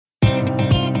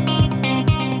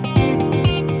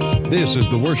This is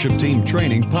the Worship Team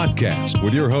Training Podcast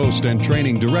with your host and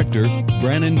training director,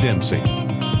 Brannon Dempsey.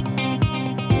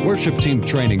 Worship Team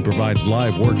Training provides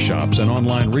live workshops and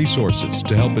online resources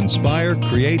to help inspire,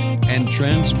 create, and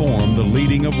transform the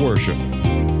leading of worship.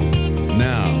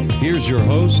 Now, here's your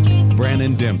host,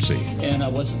 Brannon Dempsey. And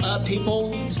what's up,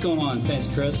 people? What's going on? Thanks,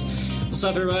 Chris. What's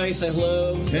up, everybody? Say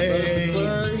hello. Hey.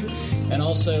 McClure. And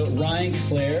also Ryan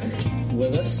Clare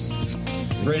with us.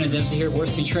 Brannon Dempsey here,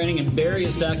 Worship Team Training, and Barry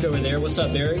is back over there. What's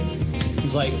up, Barry?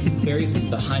 He's like, Barry's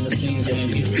behind the scenes, and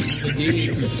he's the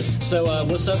dude. So,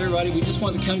 what's up, everybody? We just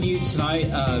wanted to come to you tonight.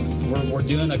 We're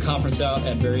doing a conference out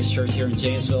at Barry's Church here in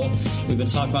Janesville. We've been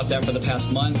talking about that for the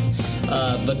past month.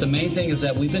 But the main thing is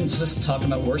that we've been just talking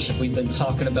about worship. We've been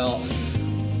talking about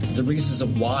the reasons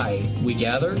of why we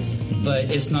gather, but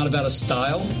it's not about a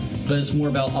style, but it's more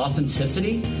about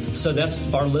authenticity. So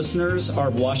that's our listeners, our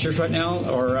watchers right now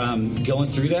are going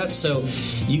through that. So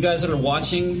you guys that are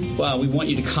watching, we want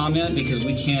you to comment, because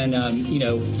we can,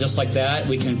 just like that,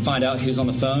 we can find out who's on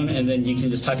the phone, and then you can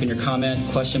just type in your comment,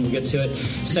 question, we'll get to it.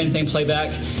 Same thing,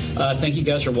 playback. Thank you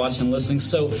guys for watching and listening.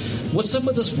 So what's up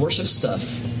with this worship stuff?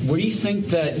 Where do you think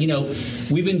that,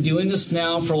 we've been doing this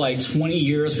now for like 20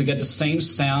 years. We got the same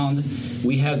sound.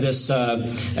 We have this,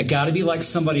 I got to be like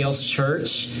somebody else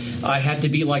church. I have to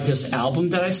be like this album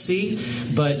that I see.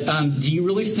 But do you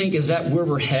really think, is that where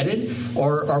we're headed?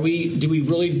 Or do we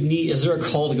really need, is there a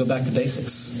call to go back to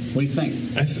basics? What do you think?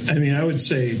 I would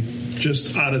say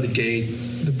just out of the gate,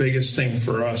 the biggest thing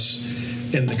for us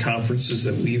in the conferences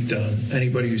that we've done,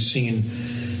 anybody who's seen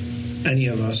any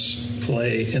of us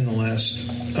play in the last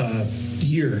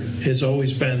year, has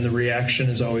always been, the reaction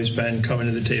has always been coming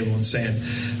to the table and saying,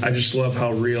 I just love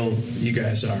how real you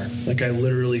guys are. Like, I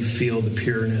literally feel the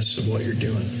pureness of what you're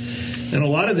doing. And a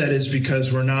lot of that is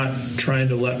because we're not trying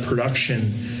to let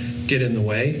production get in the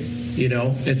way.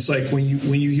 It's like when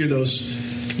you hear those,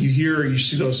 you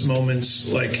see those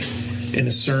moments like in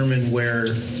a sermon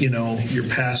where, your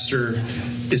pastor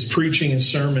is preaching a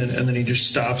sermon and then he just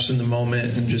stops in the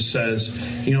moment and just says,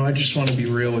 I just want to be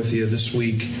real with you. This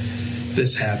week,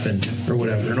 this happened or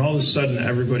whatever. And all of a sudden,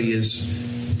 everybody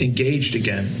is engaged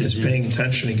again, is paying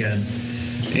attention again.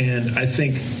 And I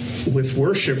think with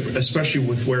worship, especially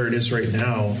with where it is right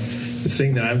now, the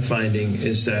thing that I'm finding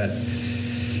is that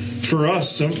for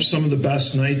us, some of the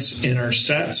best nights in our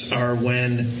sets are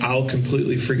when I'll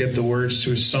completely forget the words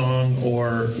to a song,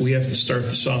 or we have to start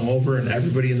the song over and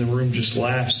everybody in the room just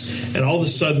laughs. And all of a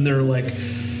sudden they're like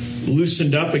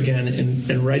loosened up again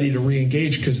and ready to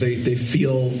re-engage, because they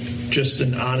feel just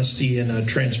an honesty and a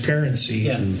transparency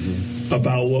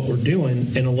about what we're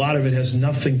doing. And a lot of it has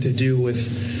nothing to do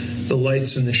with the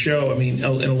lights in the show. In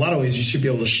a lot of ways, you should be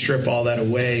able to strip all that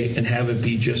away and have it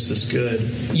be just as good.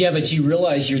 Yeah, but you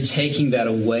realize you're taking that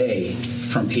away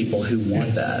from people who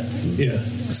want that. Yeah.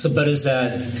 So, but is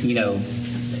that,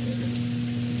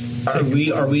 are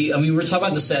we? We're talking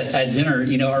about this at dinner.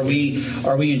 Are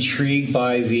we intrigued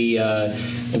by the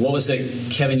what was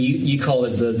it, Kevin? You call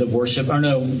it the worship? Or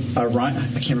no, Ryan?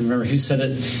 I can't remember who said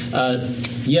it.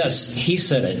 Yes, he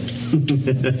said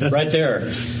it. Right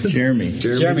there, Jeremy,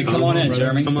 come on in,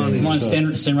 Jeremy. Come on,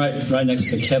 stand right next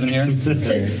to Kevin here.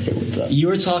 Hey, what's up? You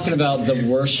were talking about the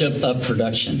worship of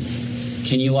production.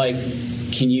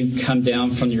 Can you come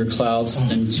down from your clouds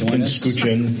and join us? Scooch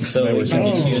in. So we can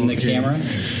get you in the camera.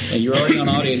 And you're already on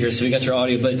audio here, so we got your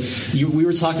audio. But we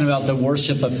were talking about the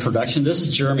worship of production. This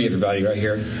is Jeremy, everybody, right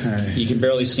here. Hi. You can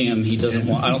barely see him. He doesn't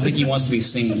want. I don't think he wants to be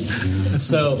seen.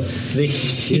 So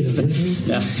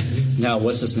now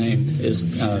what's his name?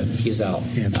 He's out.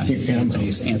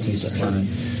 Anthony's just kind of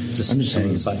just on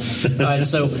the side. All right,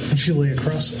 so she lay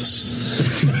across us.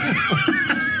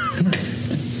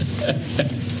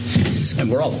 And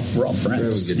we're all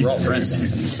friends. We're all friends,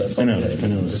 Anthony. So it's all good. I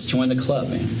know. Just join the club,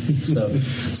 man.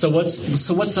 So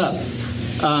what's up?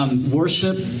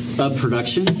 Worship of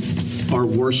production, or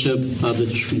worship of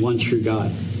the one true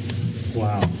God?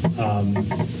 Wow.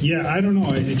 I don't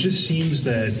know. It just seems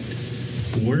that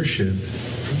worship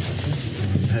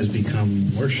has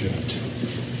become worshipped,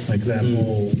 like that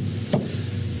whole.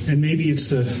 And maybe it's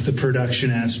the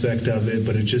production aspect of it,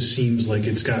 but it just seems like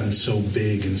it's gotten so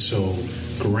big and so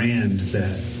grand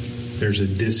that there's a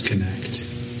disconnect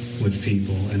with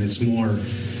people, and it's more,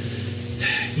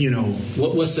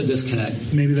 what's the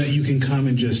disconnect? Maybe that you can come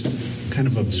and just kind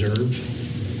of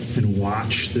observe and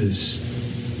watch this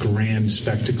grand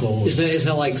spectacle. Is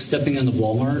that like stepping in the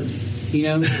Walmart?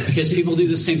 Because people do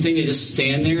the same thing. They just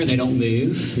stand there and they don't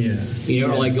move. Yeah.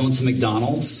 Or like going to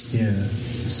McDonald's. Yeah.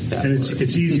 And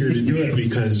it's easier to do it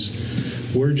because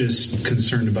we're just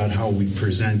concerned about how we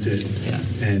present it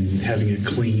and having it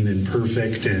clean and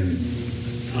perfect and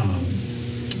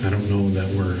I don't know that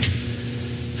we're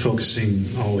focusing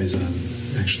always on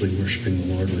actually worshiping the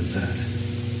Lord with that.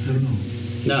 I don't know.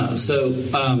 No. So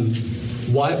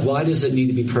why does it need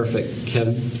to be perfect,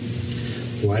 Kevin?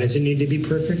 Why does it need to be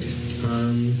perfect?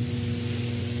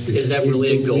 Is that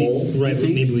really a goal? Right.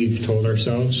 Maybe we've told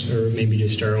ourselves, or maybe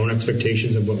just our own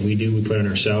expectations of what we do, we put on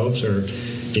ourselves, or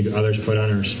maybe others put on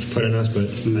us. But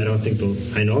I don't think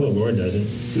I know the Lord doesn't.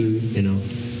 Mm-hmm. You know,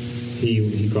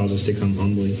 He calls us to come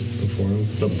humbly before Him,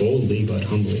 but boldly, but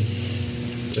humbly.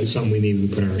 That's something we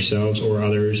put on ourselves or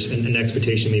others, and an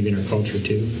expectation maybe in our culture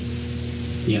too.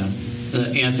 Yeah.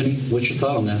 Anthony, what's your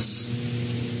thought on this?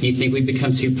 You think we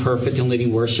become too perfect in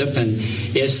leading worship? And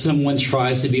if someone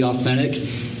tries to be authentic,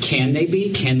 can they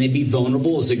be? Can they be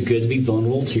vulnerable? Is it good to be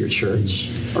vulnerable to your church?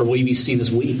 Or will you be seen as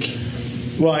weak?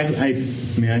 Well, I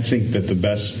mean, I think that the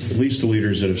best, at least the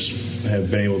leaders that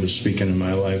have been able to speak into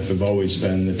my life have always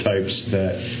been the types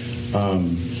that,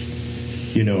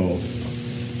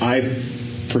 I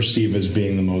perceive as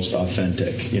being the most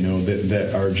authentic,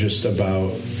 that are just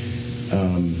about,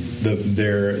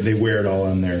 they wear it all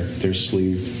on their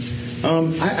sleeve.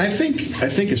 I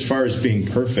think as far as being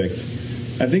perfect,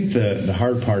 I think the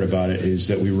hard part about it is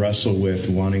that we wrestle with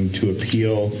wanting to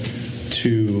appeal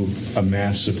to a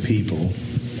mass of people,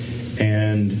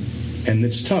 and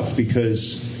it's tough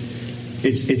because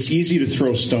it's easy to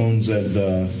throw stones at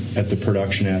the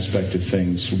production aspect of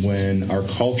things when our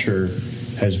culture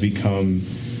has become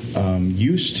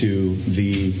used to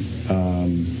the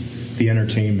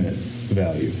entertainment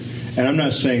value. And I'm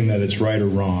not saying that it's right or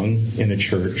wrong in a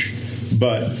church,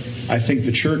 but I think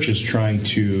the church is trying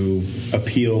to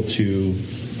appeal to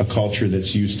a culture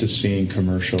that's used to seeing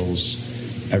commercials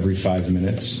every 5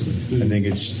 minutes. Mm-hmm.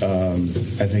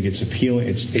 I think it's appealing.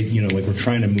 Like we're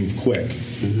trying to move quick.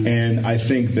 Mm-hmm. And I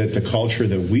think that the culture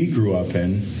that we grew up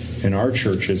in our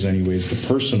churches anyways, the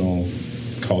personal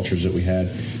cultures that we had,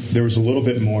 there was a little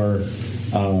bit more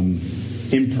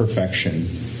imperfection.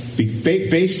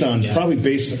 Based on, at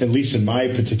least in my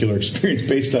particular experience,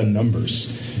 based on numbers.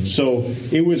 Mm-hmm. So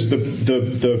it was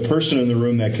the person in the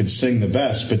room that could sing the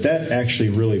best, but that actually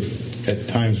really at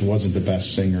times wasn't the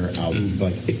best singer out.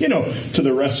 Mm-hmm. To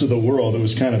the rest of the world, it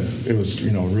was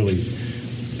really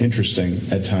interesting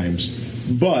at times.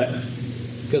 But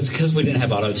because we didn't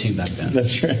have auto-tune back then.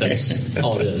 That's right. That's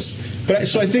all it is. But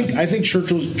I think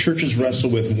churches wrestle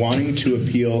with wanting to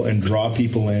appeal and draw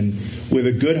people in with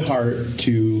a good heart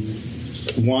to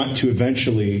want to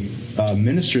eventually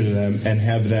minister to them and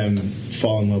have them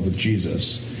fall in love with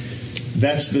Jesus.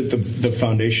 That's the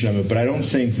foundation of it. But I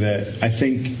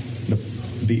think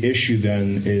the issue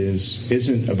then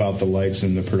isn't about the lights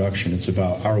and the production. It's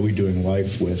about, are we doing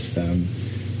life with them,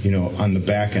 on the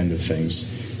back end of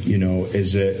things.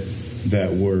 Is it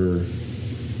that we're,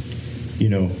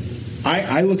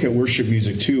 I look at worship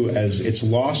music too as it's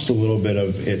lost a little bit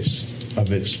of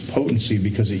its potency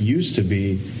because it used to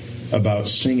be about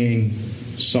singing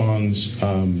songs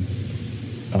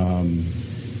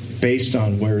based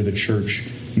on where the church,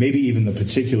 maybe even the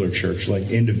particular church, like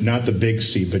not the big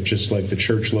C, but just like the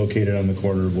church located on the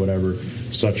corner of whatever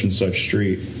such and such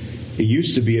street. It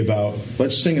used to be about,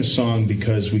 let's sing a song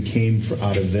because we came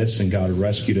out of this and God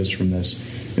rescued us from this.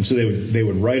 And so they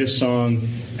would write a song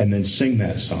and then sing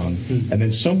that song. Mm. And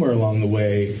then somewhere along the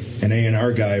way, an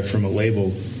A&R guy from a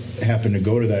label happened to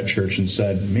go to that church and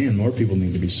said, man, more people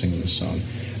need to be singing this song.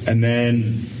 And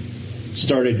then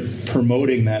started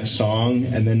promoting that song.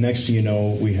 And then next thing you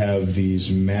know, we have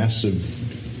these massive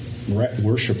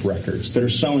worship records that are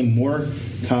selling more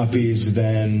copies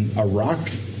than a rock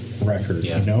record,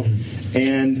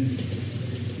 And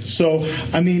so,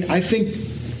 I think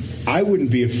I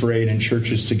wouldn't be afraid in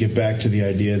churches to get back to the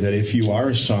idea that if you are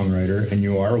a songwriter and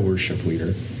you are a worship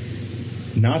leader,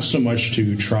 not so much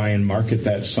to try and market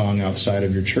that song outside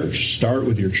of your church. Start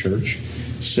with your church.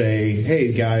 Say,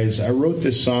 hey, guys, I wrote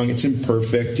this song. It's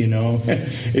imperfect,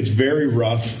 It's very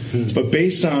rough. But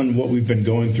based on what we've been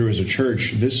going through as a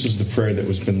church, this is the prayer that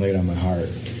was been laid on my heart.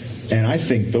 And I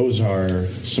think those are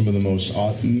some of the most,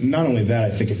 not only that,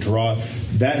 I think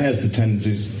that has the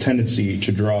tendency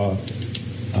to draw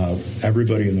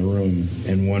everybody in the room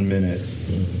in 1 minute.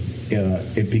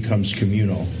 It becomes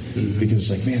communal. Mm-hmm. Because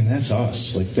it's like, man, that's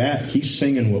us. Like that, he's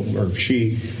singing or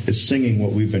she is singing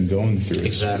what we've been going through.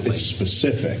 Exactly. It's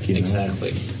specific,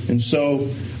 Exactly. And so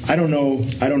I don't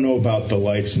know about the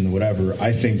lights and the whatever.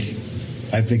 I think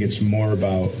it's more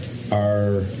about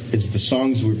is the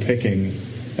songs we're picking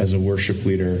as a worship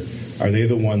leader, are they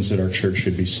the ones that our church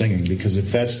should be singing? Because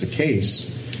if that's the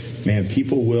case, man,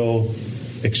 people will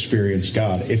experience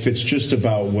God. If it's just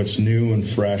about what's new and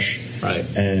fresh Right.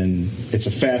 and it's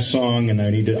a fast song, and I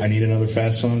need another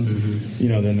fast song,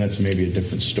 then that's maybe a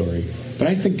different story. But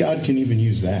I think God can even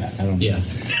use that. I don't know.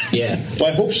 Yeah.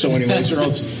 Well, I hope so anyways, or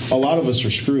else a lot of us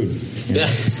are screwed. Yeah.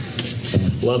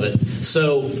 Love it.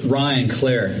 So, Ryan,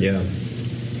 Claire. Yeah.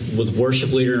 With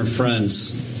worship leader and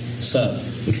friends. So,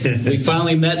 we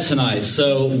finally met tonight.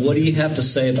 So, what do you have to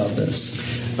say about this?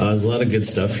 There's a lot of good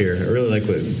stuff here. I really like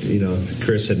what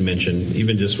Chris had mentioned,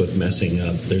 even just with messing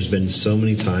up. There's been so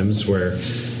many times where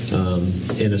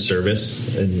in a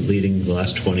service and leading the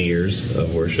last 20 years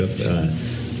of worship,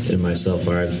 and myself,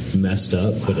 where I've messed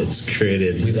up, but it's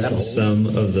created some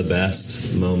of the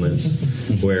best moments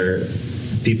where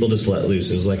people just let loose.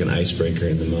 It was like an icebreaker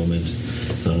in the moment.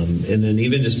 And then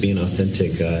even just being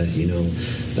authentic, I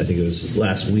think it was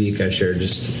last week I shared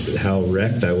just how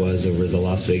wrecked I was over the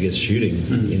Las Vegas shooting.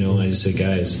 I just said,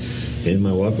 guys, in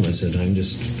my welcome, I said, I'm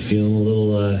just feeling a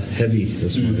little heavy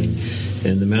this morning.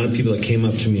 And the amount of people that came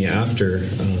up to me after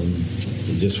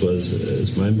just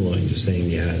was mind-blowing, just saying,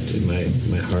 yeah, dude, my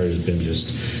heart has been just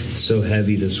so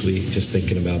heavy this week just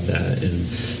thinking about that. And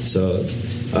so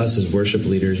us as worship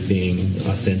leaders being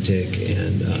authentic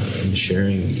and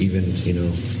sharing, even,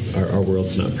 our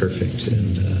world's not perfect,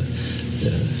 and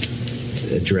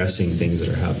addressing things that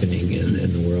are happening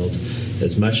in the world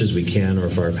as much as we can, or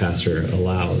if our pastor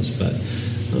allows. But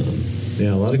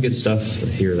a lot of good stuff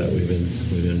here that we've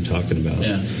been talking about.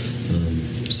 Yeah.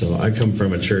 So I come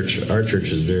from a church. Our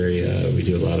church is very. We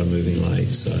do a lot of moving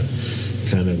lights,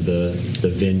 kind of the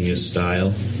venue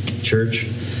style church.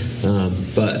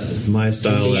 But my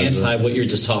style is is the anti what you're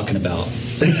just talking about.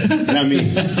 Not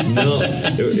me. No,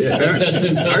 our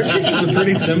churches are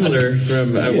pretty similar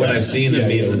from what I've seen. I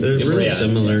mean, they're really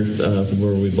similar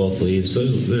where we both lead. So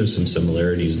there's some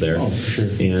similarities there. Oh, for sure.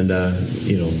 And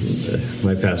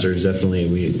my pastor is definitely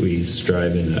we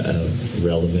strive in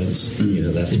relevance.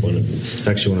 That's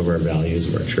actually one of our values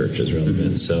of our church is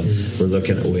relevance. So we're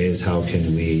looking at ways how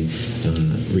can we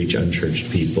reach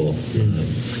unchurched people.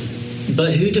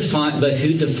 But who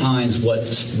defines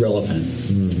what's relevant?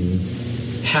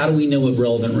 How do we know what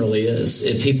relevant really is?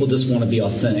 If people just want to be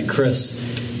authentic, Chris,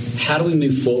 how do we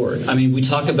move forward? I mean, we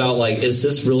talk about is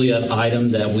this really an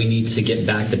item that we need to get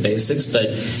back to basics?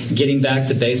 But getting back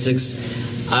to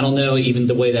basics, I don't know. Even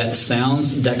the way that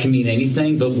sounds, that can mean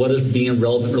anything. But what does being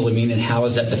relevant really mean, and how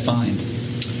is that defined?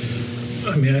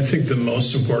 I mean, I think the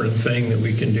most important thing that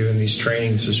we can do in these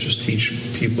trainings is just teach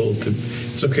people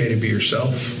it's okay to be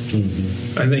yourself.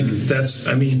 I think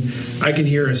I can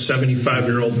hear a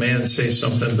 75-year-old man say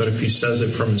something, but if he says it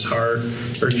from his heart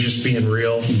or he's just being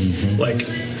real,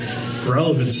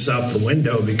 relevance is out the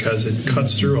window because it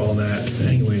cuts through all that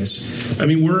anyways. I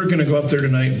mean, we're going to go up there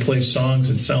tonight and play songs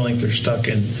that sound like they're stuck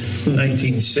in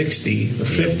 1960 or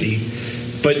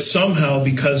 50, but somehow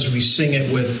because we sing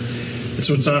it with it's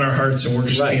what's on our hearts and we're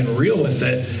just being real with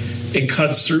it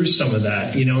cuts through some of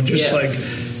that, like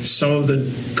some of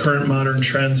the current modern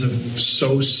trends of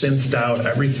so synthed out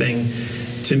everything,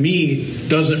 to me,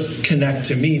 doesn't connect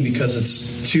to me because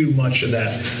it's too much of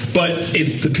that. But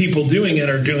if the people doing it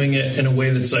are doing it in a way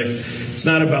that's it's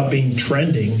not about being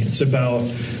trending, it's about,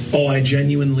 I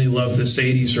genuinely love this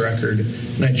 80s record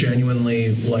and I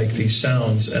genuinely like these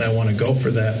sounds and I want to go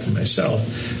for that for myself.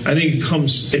 I think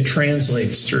it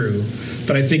translates through.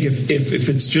 But I think if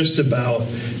it's just about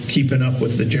keeping up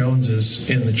with the Joneses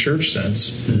in the church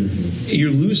sense, you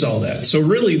lose all that. So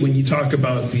really, when you talk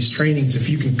about these trainings, if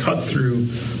you can cut through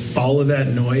all of that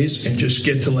noise and just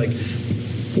get to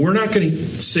we're not going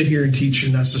to sit here and teach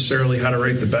you necessarily how to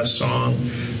write the best song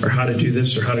or how to do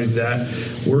this or how to do that.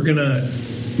 We're going to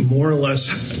more or less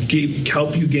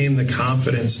help you gain the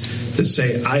confidence to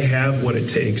say, I have what it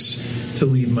takes to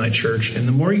lead my church. And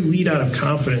the more you lead out of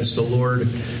confidence, the Lord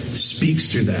speaks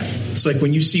through that. It's like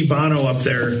when you see Bono up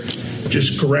there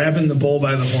just grabbing the bull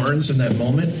by the horns in that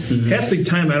moment, half the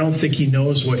time I don't think he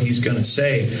knows what he's going to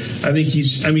say. I think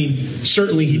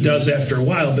certainly he does after a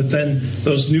while, but then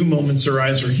those new moments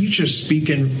arise where he's just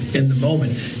speaking in the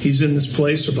moment. He's in this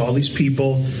place with all these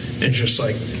people and just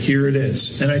here it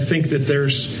is. And I think that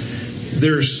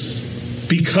there's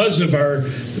because of our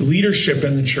leadership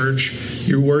in the church,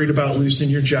 you're worried about losing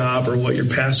your job or what your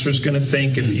pastor's going to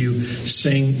think if you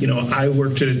sing. I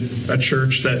worked at a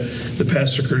church that the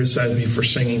pastor criticized me for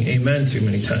singing "Amen" too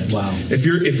many times. Wow! If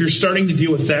you're starting to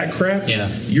deal with that crap,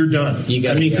 you're done.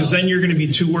 Because then you're going to be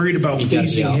too worried about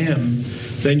pleasing him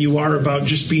than you are about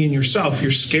just being yourself.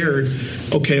 You're scared,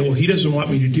 okay, well, he doesn't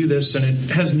want me to do this, and it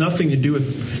has nothing to do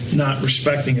with not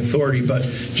respecting authority, but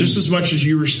just as much as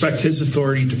you respect his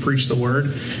authority to preach the word,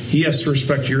 he has to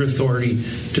respect your authority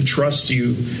to trust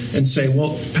you and say,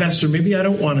 well, Pastor, maybe I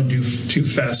don't want to do 2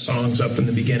 fast songs up in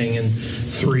the beginning and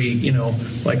 3,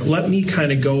 like let me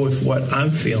kind of go with what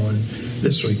I'm feeling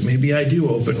this week. Maybe I do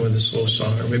open with a slow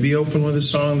song, or maybe open with a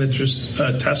song that's just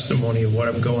a testimony of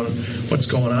what's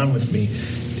going on with me.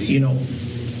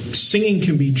 Singing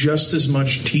can be just as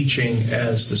much teaching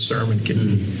as the sermon can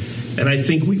be. And I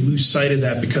think we lose sight of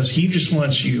that because he just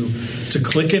wants you to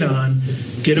click it on,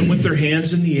 get them with their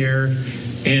hands in the air,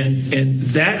 and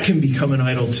that can become an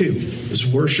idol too, is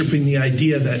worshiping the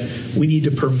idea that we need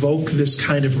to provoke this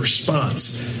kind of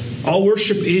response. All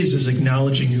worship is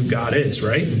acknowledging who God is,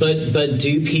 right? But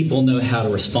do people know how to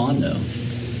respond, though?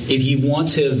 If you want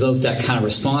to evoke that kind of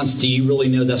response, do you really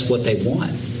know that's what they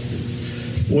want?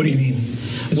 What do you mean?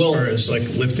 As far as like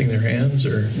lifting their hands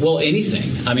or? Well,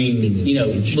 anything. I mean,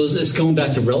 it's going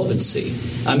back to relevancy.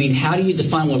 I mean, how do you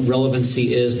define what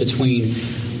relevancy is between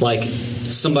like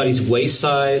somebody's waist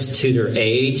size to their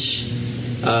age,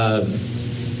 to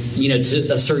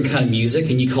a certain kind of music,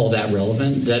 and you call that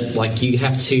relevant? That like you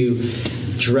have to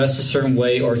dress a certain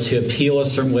way or to appeal a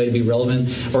certain way to be relevant,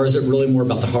 or is it really more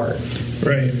about the heart?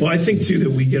 Right. Well, I think too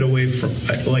that we get away from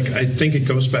I think it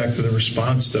goes back to the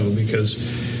response though, because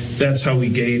that's how we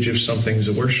gauge if something's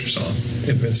a worship song.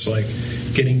 If it's like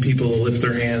getting people to lift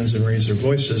their hands and raise their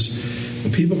voices.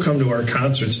 When people come to our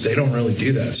concerts, they don't really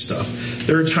do that stuff.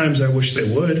 There are times I wish they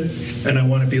would, and I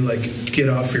want to be like, get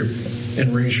off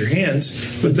and raise your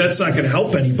hands, but that's not going to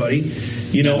help anybody.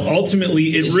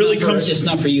 Ultimately, it's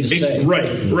not for you to say.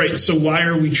 Right. So why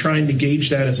are we trying to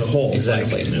gauge that as a whole?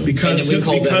 Exactly. Because we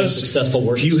call that a successful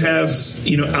worship. You have,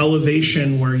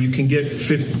 elevation where you can get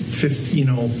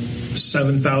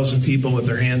 7,000 people with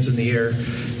their hands in the air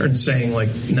and saying like,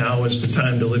 now is the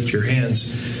time to lift your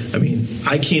hands. I mean,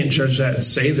 I can't judge that and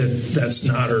say that that's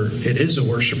not, or it is a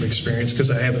worship experience because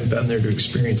I haven't been there to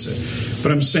experience it.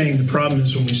 But I'm saying the problem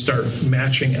is when we start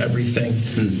matching everything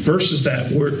versus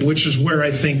that, which is where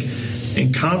I think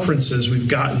in conferences we've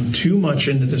gotten too much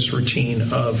into this routine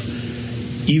of,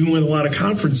 even with a lot of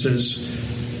conferences,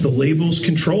 the labels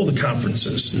control the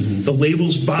conferences. Mm-hmm. The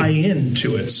labels buy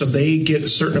into it, so they get a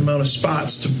certain amount of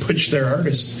spots to push their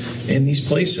artists in these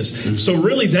places. Mm-hmm. So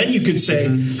really, then you could say,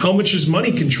 how much is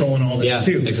money controlling all this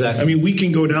too? Exactly. I mean, we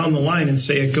can go down the line and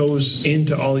say it goes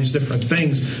into all these different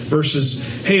things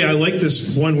versus, hey, I like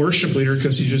this one worship leader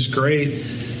because he's just great,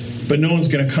 but no one's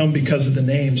going to come because of the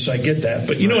name, so I get that.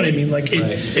 But you know what I mean? Like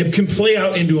it can play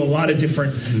out into a lot of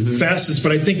different facets.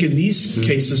 But I think in these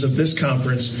cases of this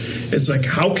conference, it's like,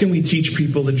 how can we teach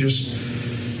people to just,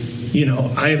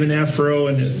 I have an afro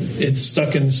and it's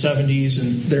stuck in the 70s,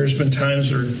 and there's been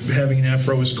times where having an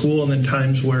afro was cool, and then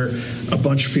times where a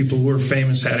bunch of people who were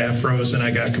famous had afros, and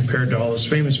I got compared to all those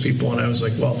famous people, and I was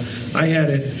like, well, I had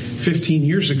it 15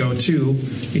 years ago too.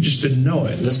 You just didn't know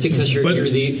it. That's because you're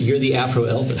the Afro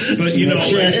Elvis. But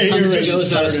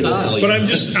goes out of style. But I'm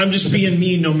just being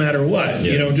me no matter what.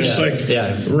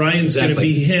 Ryan's going to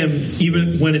be him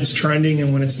even when it's trending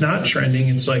and when it's not trending.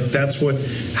 It's like that's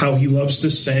how he loves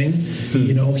to sing.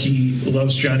 He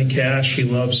loves Johnny Cash.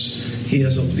 He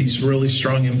has these really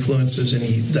strong influences, and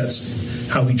that's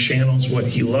how he channels what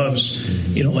he loves,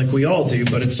 like we all do.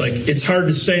 But it's like, it's hard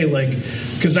to say,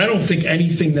 because I don't think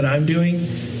anything that I'm doing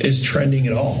is trending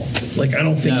at all. Like, I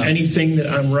don't think anything that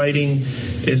I'm writing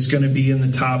is going to be in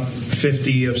the top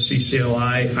 50 of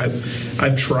CCLI.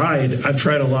 I've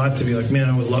tried a lot to be like, man,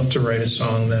 I would love to write a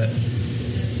song that,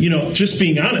 just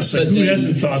being honest, who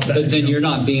hasn't thought that? But then you're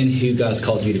not being who God's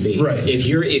called you to be. Right. If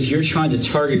you're trying to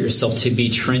target yourself to be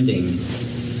trending,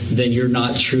 then you're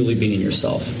not truly being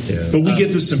yourself. Yeah. But we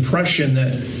get this impression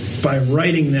that by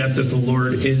writing that the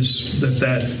Lord is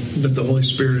that the Holy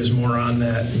Spirit is more on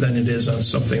that than it is on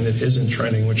something that isn't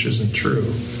trending, which isn't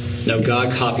true. No,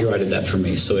 God copyrighted that for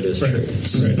me, so it is true.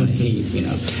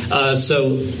 I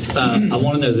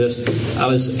want to know this. I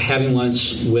was having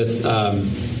lunch with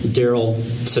Daryl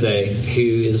today,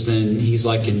 he's in his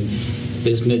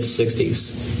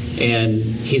mid-60s, and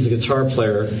he's a guitar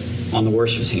player on the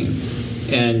worship team.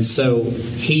 And so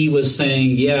he was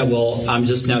saying, I'm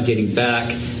just now getting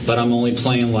back, but I'm only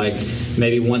playing like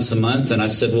maybe once a month. And I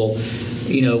said, well,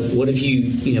 what have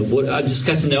you, I just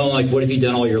got to know, what have you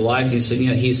done all your life? And he said,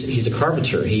 he's a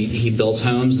carpenter. He builds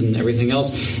homes and everything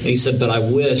else. And he said, but I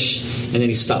wish, and then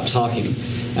he stopped talking.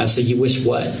 And I said, you wish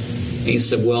what? And he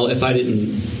said, well, if I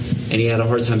didn't, and he had a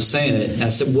hard time saying it. And I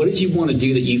said, what did you want to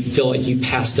do that you feel like you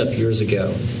passed up years ago?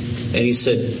 And he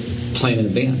said, playing in a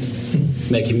band,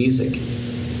 making music.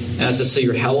 And I said, so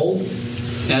you're how old?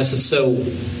 And I said, so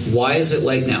why is it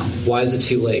late now? Why is it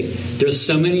too late? There's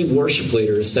so many worship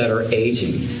leaders that are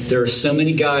aging. There are so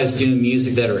many guys doing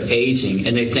music that are aging,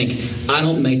 and they think, I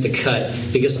don't make the cut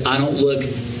because I don't look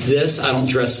this, I don't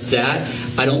dress that,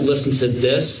 I don't listen to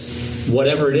this,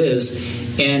 whatever it is.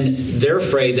 And they're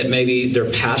afraid that maybe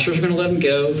their pastors are going to let them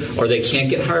go, or they can't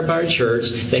get hired by a church.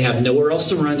 They have nowhere else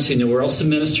to run to, nowhere else to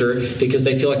minister because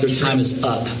they feel like their time is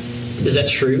up. Is that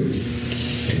true?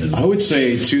 I would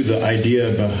say, too, the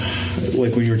idea about,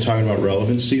 like when you were talking about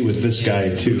relevancy with this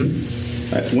guy, too.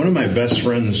 Mm-hmm. One of my best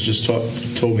friends just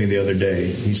told me the other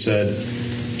day, he said,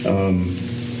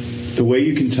 the way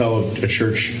you can tell a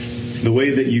church, the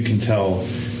way that you can tell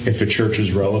if a church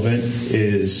is relevant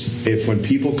is if when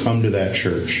people come to that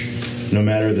church, no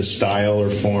matter the style or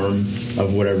form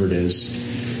of whatever it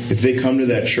is, if they come to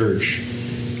that church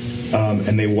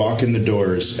and they walk in the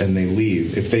doors and they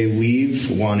leave, if they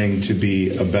leave wanting to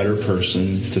be a better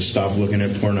person, to stop looking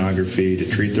at pornography, to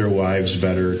treat their wives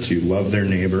better, to love their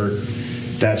neighbor,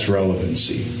 that's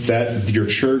relevancy. That your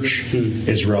church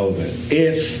is relevant.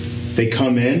 If they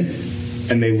come in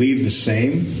and they leave the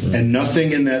same, and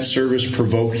nothing in that service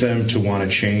provoked them to want to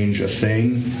change a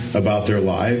thing about their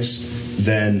lives,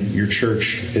 then your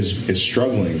church is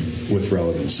struggling with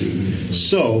relevancy.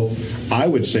 So I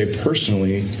would say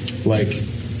personally, like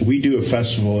we do a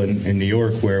festival in New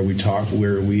York where we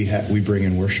bring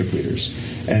in worship leaders.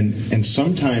 And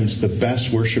sometimes the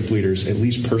best worship leaders, at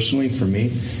least personally for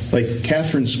me, like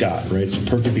Catherine Scott, right? It's a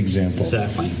perfect example.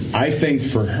 Exactly. I think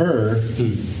for her,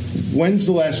 when's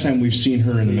the last time we've seen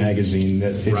her in a magazine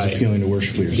that is appealing to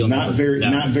worship leaders? Not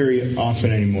very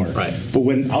often anymore. Right. But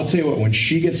I'll tell you what, when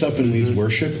she gets up and leads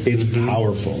worship, it's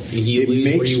powerful.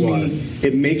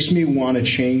 It makes me want to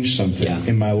change something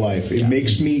in my life.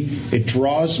 It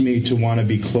draws me to want to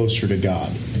be closer to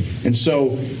God. And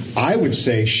so I would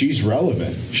say she's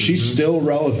relevant. She's still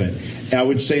relevant. I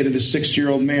would say to the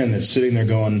 60-year-old man that's sitting there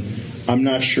going, I'm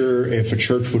not sure if a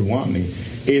church would want me.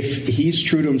 If he's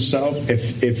true to himself,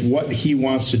 if what he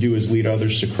wants to do is lead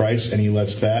others to Christ, and he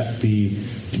lets that be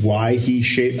how he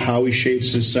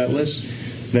shapes his set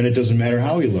list, then it doesn't matter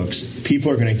how he looks. People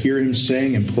are going to hear him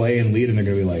sing and play and lead, and they're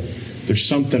going to be like, there's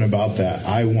something about that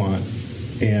I want,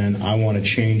 and I want to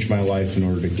change my life in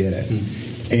order to get it.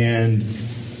 And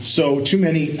so too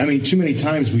many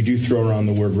times we do throw around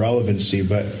the word relevancy,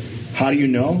 but how do you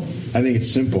know? I think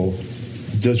it's simple.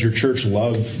 Does your church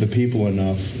love the people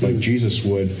enough, like Jesus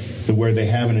would, where they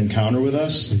have an encounter with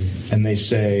us and they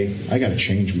say, I got to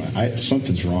change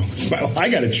something's wrong with my life. I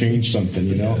got to change something,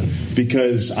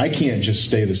 because I can't just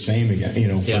stay the same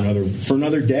again, for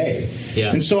another day.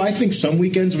 Yeah. And so I think some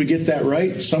weekends we get that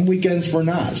right. Some weekends we're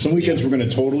not. Some weekends we're going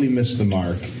to totally miss the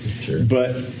mark. Sure.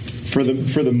 But for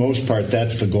the most part,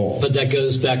 that's the goal. But that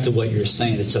goes back to what you're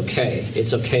saying. It's okay.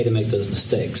 It's okay to make those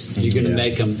mistakes. You're going to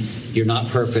make them. You're not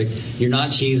perfect. You're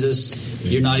not Jesus.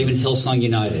 You're not even Hillsong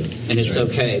United. And it's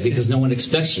okay because no one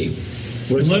expects you.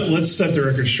 Let's set the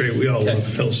record straight. We all love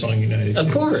Hillsong United.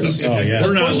 Of course. So,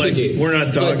 we're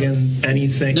not dogging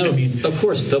anything. No, of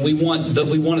course. But we want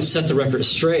to set the record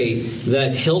straight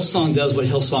that Hillsong does what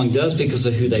Hillsong does because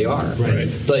of who they are. Right.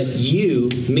 But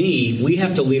we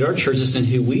have to lead our churches in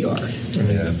who we are. Right.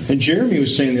 Yeah. And Jeremy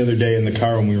was saying the other day in the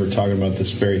car when we were talking about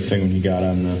this very thing when he got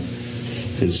on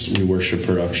his We Worship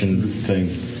production thing,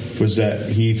 was that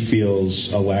he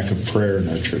feels a lack of prayer in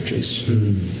our churches.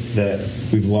 That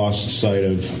we've lost sight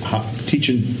of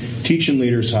teaching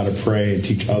leaders how to pray and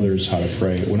teach others how to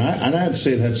pray. And I'd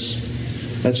say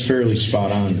that's fairly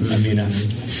spot on. I mean,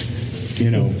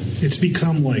 it's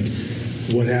become like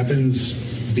what happens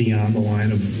beyond the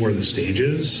line of where the stage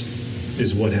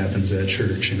is what happens at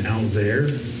church, and out there,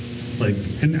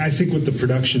 and I think with the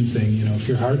production thing, if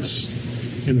your heart's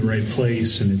in the right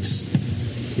place and it's,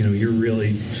 you're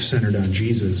really centered on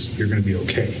Jesus, you're going to be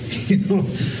okay.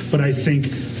 But I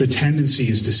think the tendency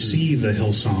is to see the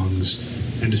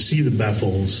Hillsongs and to see the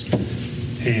Bethels,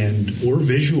 and we're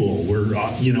visual.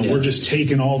 We're just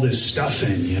taking all this stuff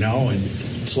in, and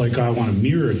it's like I want to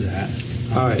mirror that.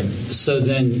 All right. So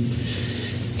then,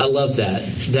 I love that.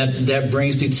 That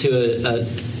brings me to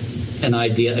an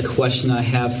idea, a question I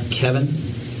have, Kevin.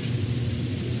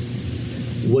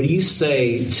 What do you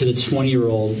say to the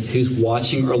 20-year-old who's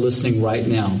watching or listening right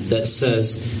now that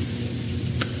says,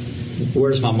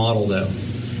 where's my model, though?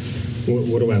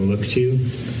 What do I look to?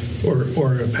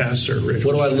 Or a pastor, Rich.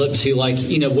 What do I look to? What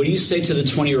do you say to the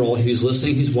 20-year-old who's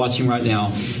listening, who's watching right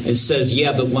now, and says,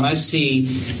 yeah, but when I see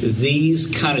these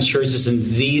kind of churches and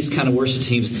these kind of worship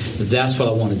teams, that's what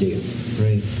I want to do?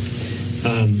 Right.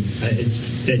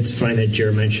 It's funny that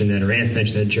Jared mentioned that, or Anth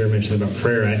mentioned that, Jared mentioned about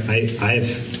prayer. I've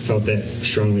felt that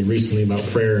strongly recently about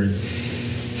prayer. And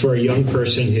for a young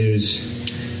person who's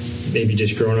maybe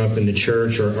just grown up in the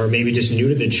church or maybe just new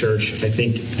to the church, I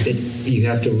think you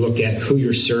have to look at who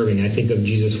you're serving. I think of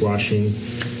Jesus washing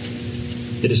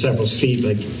the disciples' feet,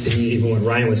 like even what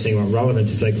Ryan was saying about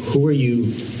relevance. It's like, who are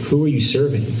you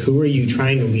serving? Who are you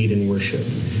trying to lead in worship?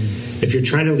 If you're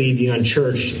trying to lead the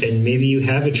unchurched, and maybe you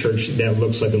have a church that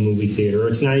looks like a movie theater, or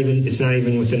it's not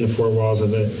even within the four walls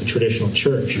of a traditional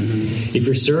church. Mm-hmm. If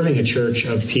you're serving a church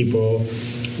of people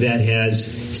that has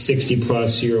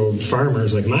 60-plus-year-old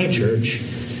farmers like my church,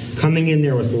 coming in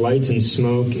there with lights and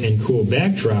smoke and cool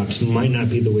backdrops might not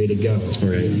be the way to go.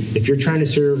 Right. If you're trying to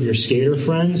serve your skater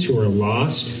friends who are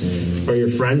lost, or your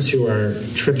friends who are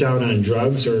tripped out on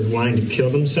drugs or wanting to kill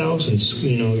themselves, and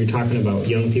you're talking about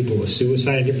young people with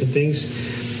suicide and different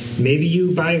things, maybe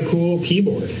you buy a cool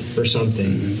keyboard or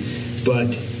something. Mm-hmm.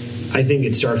 But I think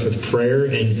it starts with prayer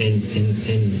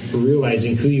and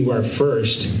realizing who you are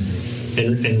first,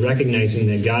 and recognizing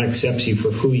that God accepts you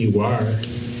for who you are.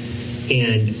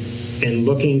 And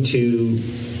looking to,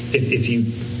 if you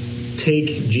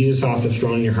take Jesus off the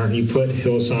throne in your heart and you put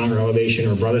Hillsong or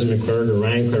Elevation or Brothers McClurg or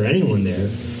Ryan Clare or anyone there,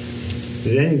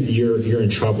 then you're in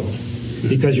trouble,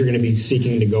 because you're going to be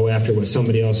seeking to go after what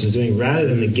somebody else is doing rather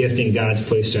than the gifting God's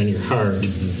placed on your heart.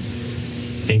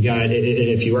 And God, and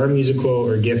if you are musical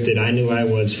or gifted, I knew I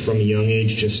was from a young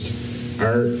age, just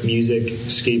art, music,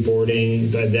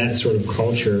 skateboarding, that sort of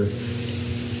culture.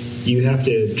 You have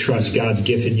to trust God's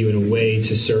gifted you in a way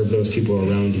to serve those people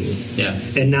around you. Yeah.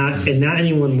 And not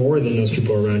anyone more than those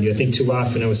people around you. I think too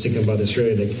often, I was thinking about this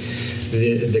earlier, like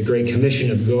the Great Commission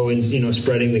of going,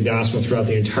 spreading the gospel throughout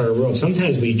the entire world.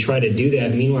 Sometimes we try to do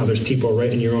that. Meanwhile, there's people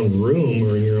right in your own room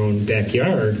or in your own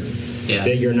backyard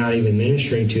that you're not even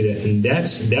ministering to. That, and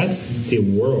that's the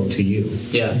world to you.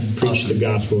 Yeah. Preach the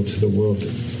gospel to the world,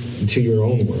 to your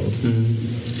own world.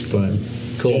 Mm-hmm. But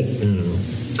cool. I don't know.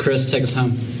 Chris, take us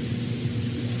home.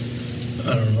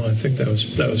 I don't know. I think that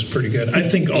was pretty good. I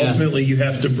think ultimately you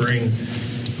have to bring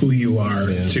who you are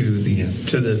to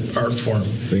the art form.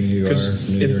 Bring who you are,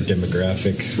 know your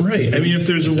demographic. Right. I mean, if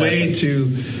there's a way to,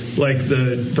 like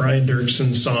the Brian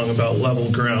Dirksen song about level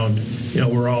ground,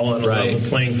 we're all on a level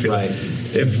playing field. Right.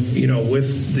 If,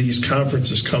 with these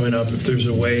conferences coming up, if there's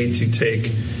a way to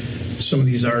take some of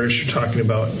these artists you're talking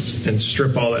about and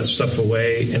strip all that stuff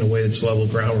away in a way that's level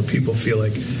ground, where people feel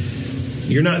like,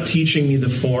 you're not teaching me the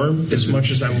form as much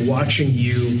as I'm watching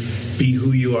you be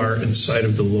who you are inside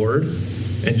of the Lord,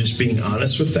 and just being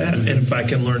honest with that. And if I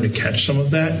can learn to catch some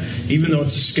of that, even though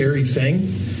it's a scary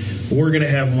thing, we're going to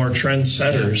have more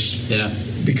trendsetters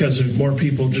because of more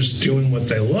people just doing what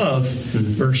they love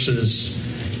versus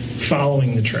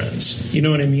following the trends. You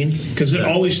know what I mean? Because it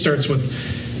always starts with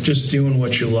just doing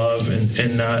what you love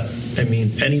and not,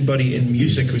 anybody in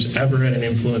music who's ever had an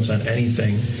influence on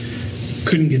anything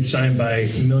couldn't get signed by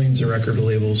millions of record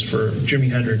labels. For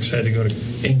Jimi Hendrix had to go to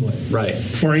England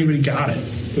before anybody got it.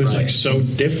 It was like so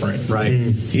different,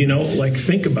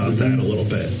 think about that a little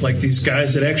bit. Like these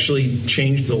guys that actually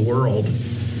changed the world,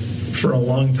 for a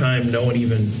long time no one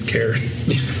even cared.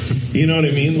 You know what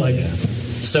I mean?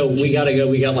 So we got to go.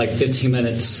 We got like 15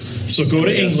 minutes. So go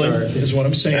to England is what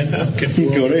I'm saying. Go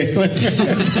to England.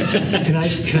 Can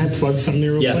I plug something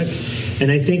there real quick?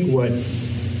 And I think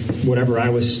whatever I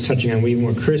was touching on, even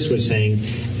what Chris was saying,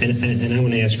 and I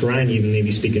want to ask Ryan even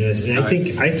maybe speaking to this. And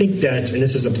I think that's, and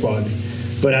this is a plug,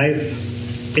 but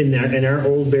in our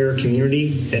Old Bear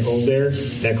community at Old Bear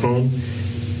back home,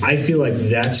 I feel like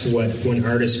that's what, when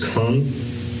artists come,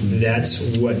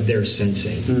 that's what they're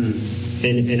sensing.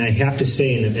 And I have to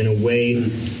say, in a way,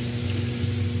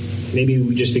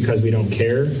 maybe just because we don't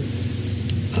care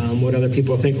what other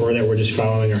people think, or that we're just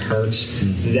following our hearts,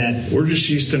 that we're just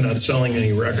used to not selling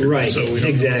any records. Right, so we don't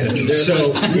exactly.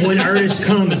 So when artists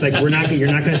come, it's like you're not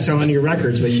going to sell any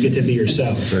records, but you get to be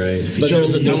yourself. Right. But so I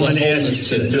want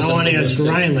to ask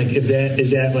Ryan, like, if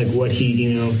is that like what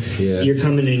he, you're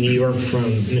coming to New York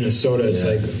from Minnesota, it's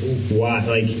like, why?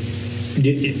 Like,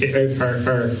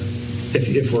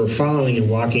 if we're following and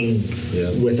walking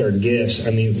with our gifts,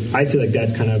 I feel like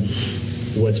that's kind of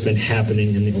what's been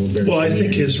happening in the Old Bear. Well, I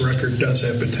think his record does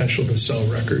have potential to sell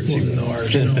records, even though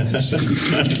ours don't.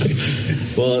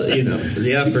 Well,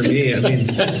 for me,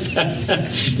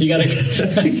 you got to.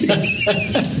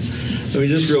 I mean,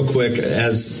 just real quick,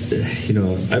 as you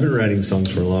know, I've been writing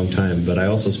songs for a long time, but I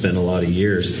also spent a lot of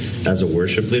years as a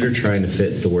worship leader trying to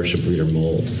fit the worship leader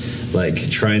mold, like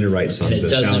trying to write songs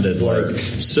that sounded like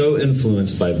so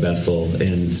influenced by Bethel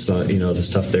and the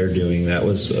stuff they're doing. That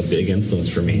was a big influence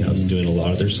for me. I was doing a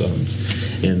lot of their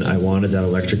songs, and I wanted that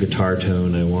electric guitar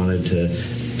tone. I wanted to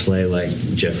play like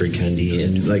Jeffrey Cundy,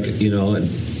 and and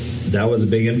that was a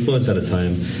big influence at a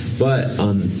time. But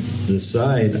on the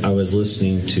side, I was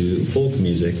listening to folk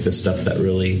music, the stuff that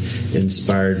really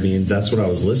inspired me, and that's what I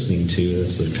was listening to.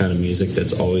 That's the kind of music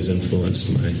that's always influenced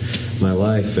my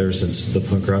life ever since the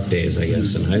punk rock days, I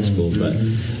guess, in high school. But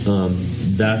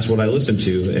that's what I listened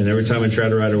to, and every time I tried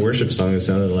to write a worship song that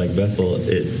sounded like Bethel,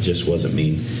 it just wasn't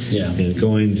me. Yeah. And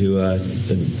going to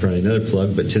probably another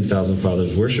plug, but 10,000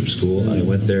 Fathers Worship School, I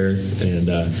went there, and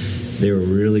they were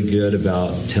really good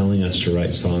about telling us to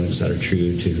write songs that are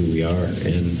true to who we are.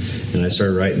 And I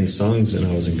started writing these songs, and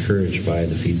I was encouraged by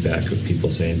the feedback of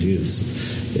people saying, dude,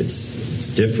 it's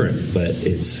different, but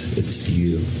it's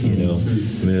you know.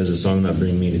 I mean, it was a song that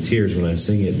brought me to tears when I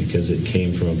sing it, because it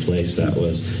came from a place that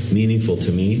was meaningful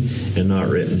to me and not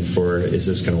written for, is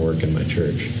this going to work in my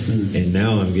church? And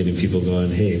now I'm getting people going,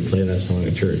 hey, play that song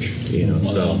at church, Wow.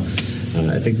 So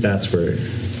I think that's where,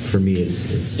 for me,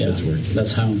 it's working.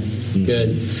 That's home.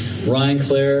 Good. Ryan,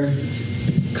 Claire,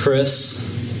 Chris,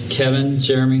 Kevin,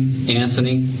 Jeremy,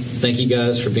 Anthony, thank you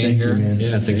guys for being here.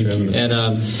 Yeah, thanks for having us. And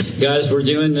guys, we're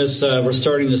doing this. We're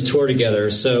starting this tour together.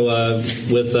 So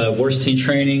with Worship Team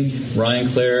Training, Ryan,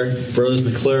 Claire, Brothers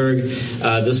McClurg.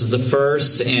 This is the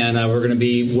first, and we're going to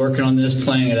be working on this,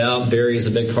 planning it out. Barry is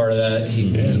a big part of that.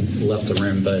 He left the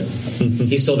room, but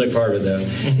he's still a big part of it, though.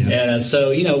 And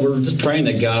so we're just praying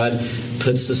that God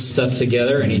puts this stuff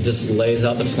together, and he just lays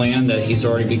out the plan that he's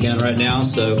already begun right now.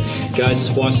 So guys,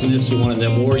 just watching this, you want to know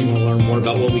more, you want to learn more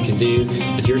about what we can do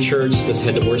with your church, just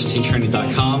head to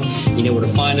worshipteamtraining.com. You know where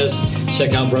to find us.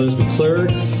 Check out Brothers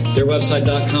McClurg, their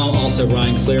website.com. Also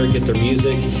Ryan, Claire, get their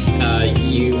music.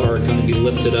 You are going to be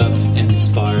lifted up and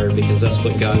inspired, because that's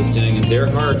what God is doing in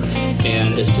their heart,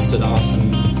 and it's just an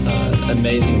awesome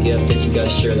amazing gift that you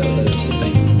guys share that with others. So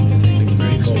thank you.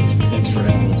 Thanks for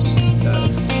having us.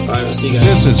 All right, we'll see you guys.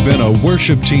 This has been a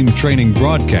Worship Team Training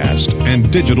broadcast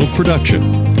and digital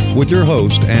production with your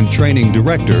host and training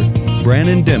director,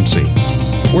 Brannon Dempsey.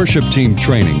 Worship Team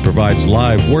Training provides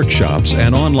live workshops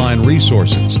and online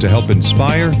resources to help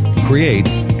inspire, create,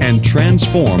 and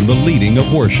transform the leading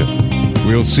of worship.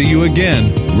 We'll see you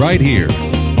again right here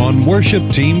on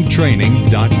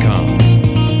worshipteamtraining.com.